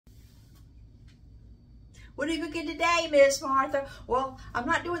What are you cooking today, Miss Martha? Well, I'm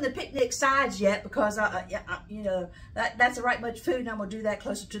not doing the picnic sides yet because you know, that's the right much food, and I'm gonna do that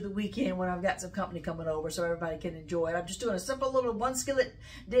closer to the weekend when I've got some company coming over so everybody can enjoy it. I'm just doing a simple little one skillet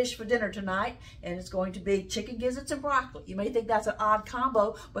dish for dinner tonight, and it's going to be chicken gizzards and broccoli. You may think that's an odd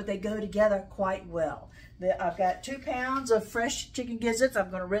combo, but they go together quite well. I've got 2 pounds of fresh chicken gizzards.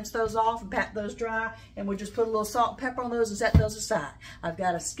 I'm going to rinse those off and pat those dry, and we'll just put a little salt and pepper on those and set those aside. I've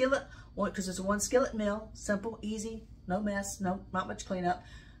got a skillet, because it's a 1 skillet meal, simple, easy, no mess, not much cleanup.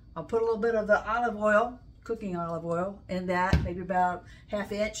 I'll put a little bit of the olive oil, cooking olive oil, in that, maybe about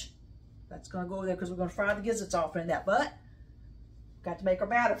 1/2 inch. That's going to go over there because we're going to fry the gizzards off in that. But got to make our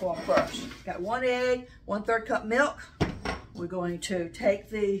batter for them first. Got 1 egg, 1/3 cup milk. We're going to take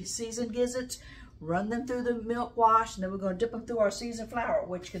the seasoned gizzards, run them through the milk wash, and then we're going to dip them through our seasoned flour,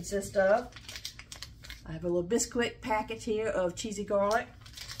 which consists of, I have a little Bisquik packet here of cheesy garlic,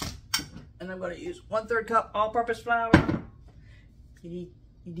 and I'm going to use 1/3 cup all-purpose flour. You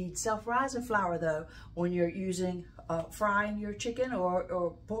need self-rising flour though when you're using frying your chicken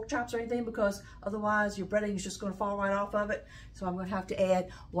or pork chops or anything, because otherwise your breading is just going to fall right off of it. So I'm going to have to add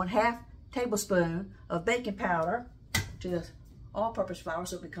 1/2 tablespoon of baking powder to the all-purpose flour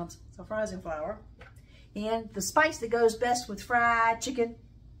so it becomes self-rising flour. And the spice that goes best with fried chicken,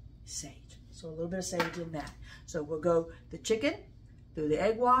 sage. So a little bit of sage in that. So we'll go the chicken through the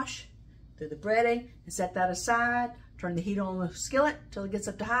egg wash, through the breading, and set that aside. Turn the heat on the skillet till it gets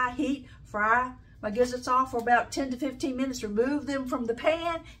up to high heat. Fry my gizzards off for about 10 to 15 minutes. Remove them from the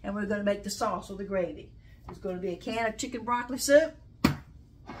pan, and we're going to make the sauce or the gravy. It's going to be a can of chicken broccoli soup,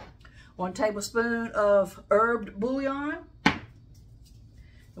 1 tablespoon of herbed bouillon,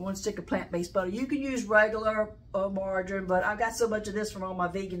 and 1 stick of plant-based butter. You can use regular margarine, but I've got so much of this from all my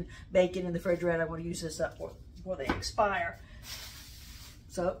vegan bacon in the refrigerator, I want to use this up before they expire.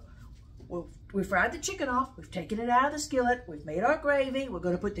 So we fried the chicken off. We've taken it out of the skillet. We've made our gravy. We're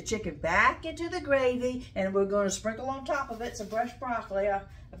going to put the chicken back into the gravy, and we're going to sprinkle on top of it some fresh broccoli. I've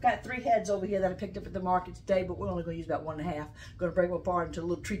got 3 heads over here that I picked up at the market today, but we're only going to use about 1 1/2. I'm going to break them apart into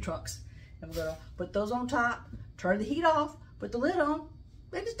little tree trunks, and we're going to put those on top, turn the heat off, put the lid on,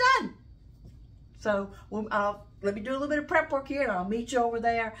 and it's done. So let me do a little bit of prep work here, and I'll meet you over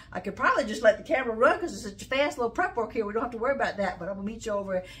there. I could probably just let the camera run because it's such a fast little prep work here. We don't have to worry about that, but I'm going to meet you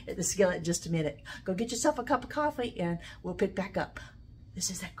over at the skillet in just a minute. Go get yourself a cup of coffee, and we'll pick back up. This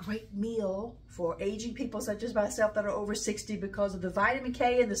is a great meal for aging people such as myself that are over 60 because of the vitamin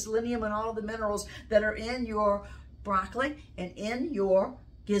K and the selenium and all the minerals that are in your broccoli and in your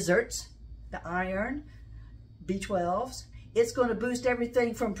gizzards, the iron, B12s. It's going to boost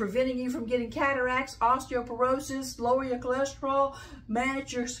everything from preventing you from getting cataracts, osteoporosis, lower your cholesterol,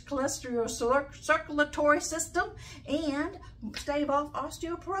 manage your cholesterol circulatory system, and stave off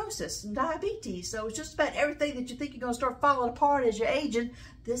osteoporosis and diabetes. So it's just about everything that you think you're going to start falling apart as you're aging.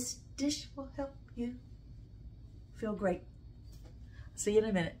 This dish will help you feel great. See you in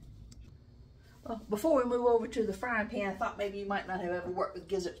a minute. Well, before we move over to the frying pan, I thought maybe you might not have ever worked with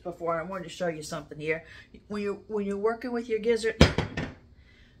gizzards before. I wanted to show you something here. When you're working with your gizzard,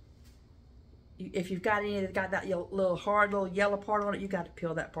 if you've got any that got that little hard little yellow part on it, you got to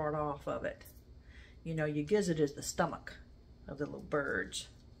peel that part off of it. You know, your gizzard is the stomach of the little birds,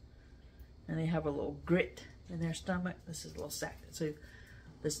 and they have a little grit in their stomach. This is a little sac. So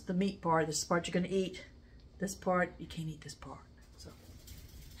this is the meat part. This is the part you're going to eat. This part, you can't eat this part.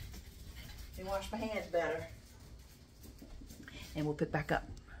 Wash my hands better, and we'll pick back up.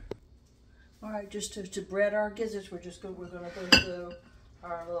 All right, just to bread our gizzards, we're going to go through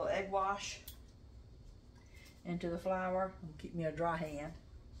our little egg wash into the flour. Keep me a dry hand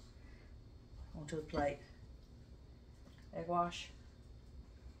onto the plate. Egg wash,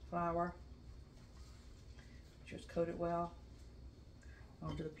 flour. Just coat it well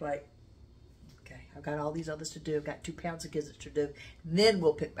onto the plate. Okay, I've got all these others to do. I've got 2 pounds of gizzards to do. Then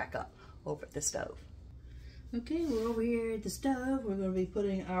we'll pick back up over at the stove. Okay, we're over here at the stove. We're going to be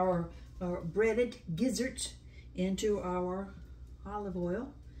putting our breaded gizzards into our olive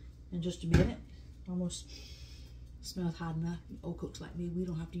oil in just a minute. Almost smells hot enough. Old cooks like me, we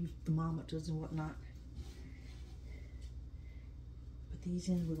don't have to use thermometers and whatnot. Put these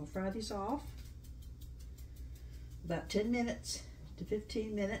in. We're going to fry these off about 10 minutes to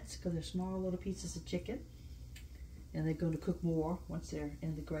 15 minutes because they're small little pieces of chicken, and they're going to cook more once they're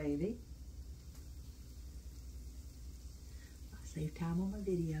in the gravy. Save time on my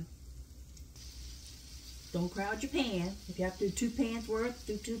video. Don't crowd your pan. If you have to do 2 pans worth,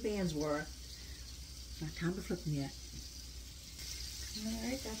 do 2 pans worth. Not time to flip them yet.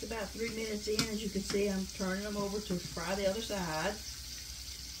 Alright, that's about 3 minutes in. As you can see, I'm turning them over to fry the other side.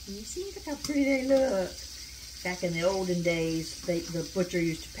 Can you see? Look how pretty they look. back in the olden days, the butcher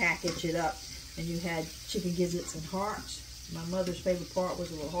used to package it up, and you had chicken gizzards and hearts. My mother's favorite part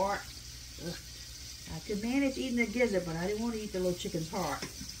was a little heart. Ugh. I could manage eating the gizzard, but I didn't want to eat the little chicken's heart.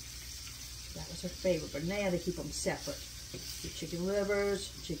 That was her favorite, but now they keep them separate. The chicken livers,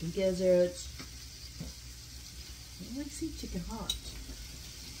 chicken gizzards. I don't like to see chicken hearts.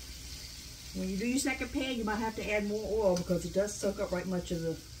 When you do your second pan, you might have to add more oil because it does soak up right much of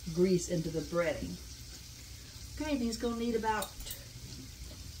the grease into the breading. Okay, I think it's going to need about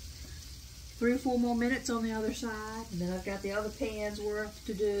 3 or 4 more minutes on the other side. And then I've got the other pans worth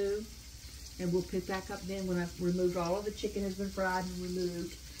to do. And we'll pick back up then when I've removed all of the chicken has been fried and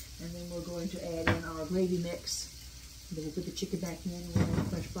removed. And then we're going to add in our gravy mix. And then we'll put the chicken back in and we'll add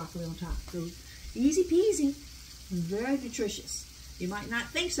fresh broccoli on top. So easy peasy and very nutritious. You might not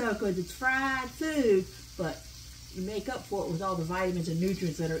think so because it's fried food, but you make up for it with all the vitamins and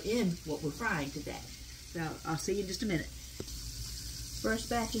nutrients that are in what we're frying today. So I'll see you in just a minute. First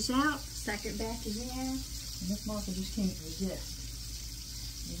batch is out, second batch is in, and Miss Martha just can't resist.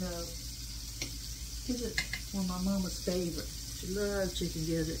 You know, gizzards were my mama's favorite. She loved chicken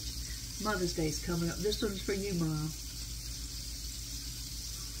gizzards. Mother's Day's coming up. This one's for you, Mom.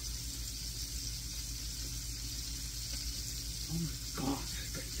 Oh my gosh,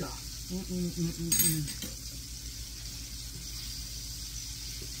 great job.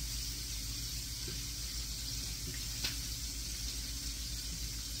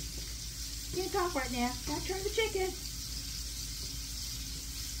 Can't talk right now. Gotta turn the chicken.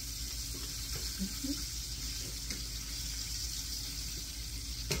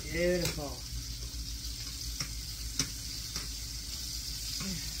 Beautiful.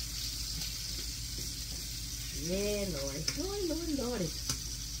 Yeah, Lordy. Lordy, Lordy, Lordy.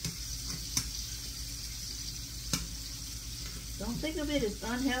 Don't think of it as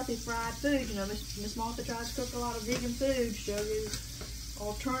unhealthy fried food. You know, Miss Martha tries to cook a lot of vegan food, show you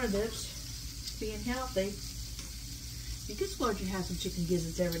alternatives. Being healthy. You can splurge and have some chicken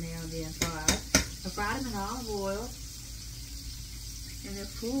gizzards every now and then fried. I fried them in olive oil. And they're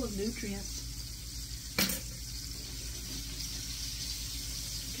full of nutrients.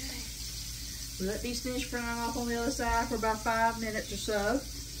 Okay. We let these finish frying off on the other side for about 5 minutes or so.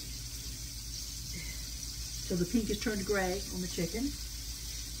 So the pink is turned gray on the chicken.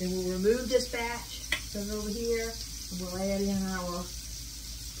 Then we'll remove this batch, put it over here, and we'll add in our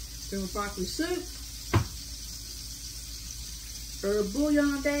cream of broccoli soup, herb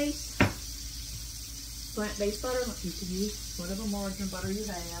bouillon base, plant-based butter. You can use whatever margarine butter you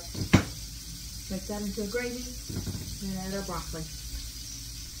have. Make that into a gravy, and add our broccoli.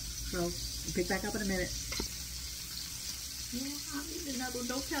 So we'll pick back up in a minute. Yeah, I'll need another one.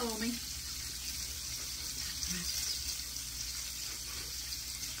 Don't tell on me.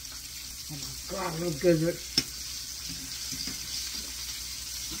 Oh my God, I love gizzards.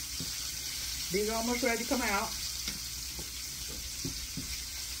 These are almost ready to come out.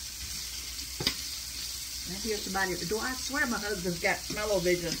 I hear somebody at the door. I swear my husband's got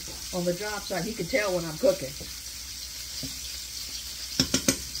smell-o-vision on the job site. He can tell when I'm cooking.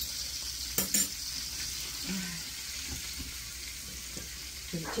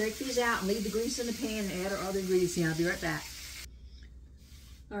 Gonna take these out and leave the grease in the pan and add our other ingredients in. I'll be right back.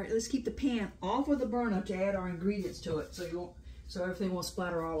 All right, let's keep the pan off of the burner to add our ingredients to it, so everything won't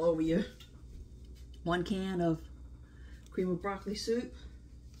splatter all over you. 1 can of cream of broccoli soup.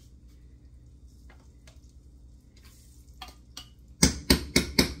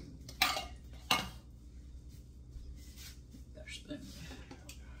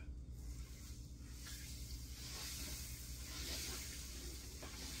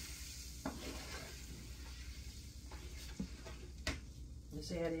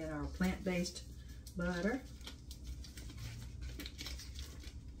 Let's add in our plant-based butter.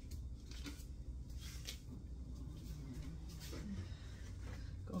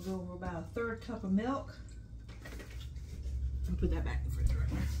 Gonna go over about a 1/3 cup of milk. I'll put that back in the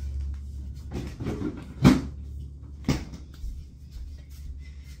refrigerator.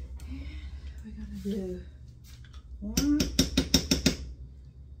 We're gonna do 1,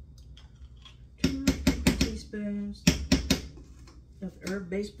 2 teaspoons of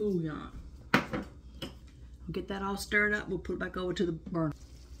herb-based bouillon. We'll get that all stirred up. We'll put it back over to the burner.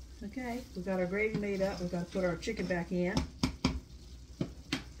 Okay, we've got our gravy made up. We've got to put our chicken back in.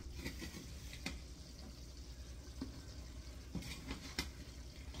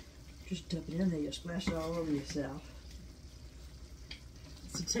 Just dump it in there. You'll splash it all over yourself.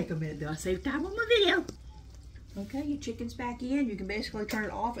 So take a minute. Do I save time on my video? Okay, your chicken's back in. You can basically turn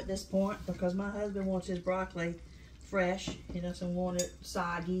it off at this point because my husband wants his broccoli fresh. He doesn't want it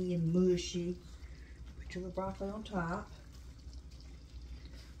soggy and mushy. to the broccoli on top.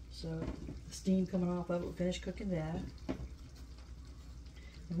 So the steam coming off of it, we'll finish cooking that.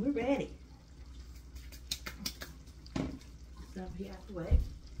 And we're ready. That will be out the way.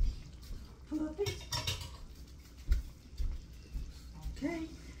 Puppies. Okay.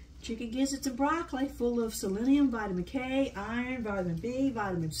 Chicken gizzards and broccoli, full of selenium, vitamin K, iron, vitamin B,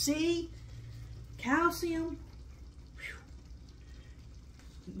 vitamin C, calcium.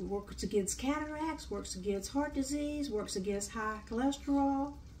 Whew. Works against cataracts, works against heart disease, works against high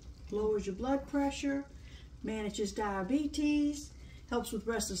cholesterol, lowers your blood pressure, manages diabetes, helps with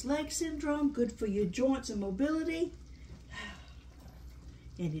restless leg syndrome, good for your joints and mobility,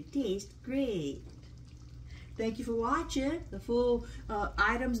 and it tastes great. Thank you for watching. The full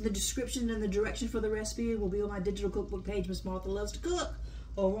items, the description, and the direction for the recipe will be on my digital cookbook page, Miss Martha Loves to Cook,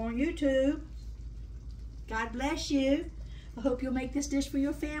 over on YouTube. God bless you. I hope you'll make this dish for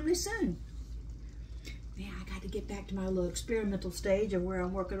your family soon. Now I got to get back to my little experimental stage of where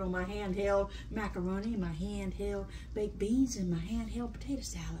I'm working on my handheld macaroni, my handheld baked beans, and my handheld potato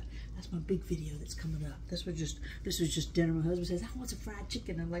salad. That's my big video that's coming up. This was just dinner. My husband says, I want some fried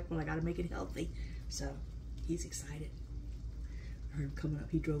chicken. I'm like, well, I got to make it healthy. So he's excited. I heard him coming up.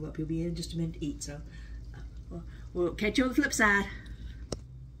 He drove up. He'll be in just a minute to eat. So we'll catch you on the flip side.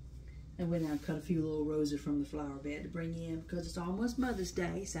 I went out and cut a few little roses from the flower bed to bring in because it's almost Mother's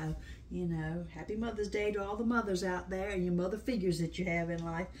Day. So, you know, happy Mother's Day to all the mothers out there and your mother figures that you have in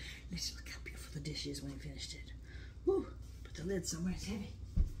life. Let's look how beautiful the dish is when you finished it. Woo! Put the lid somewhere. It's heavy.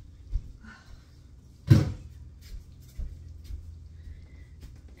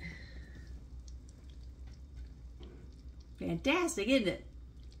 Fantastic, isn't it?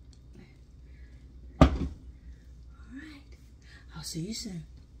 All right. I'll see you soon.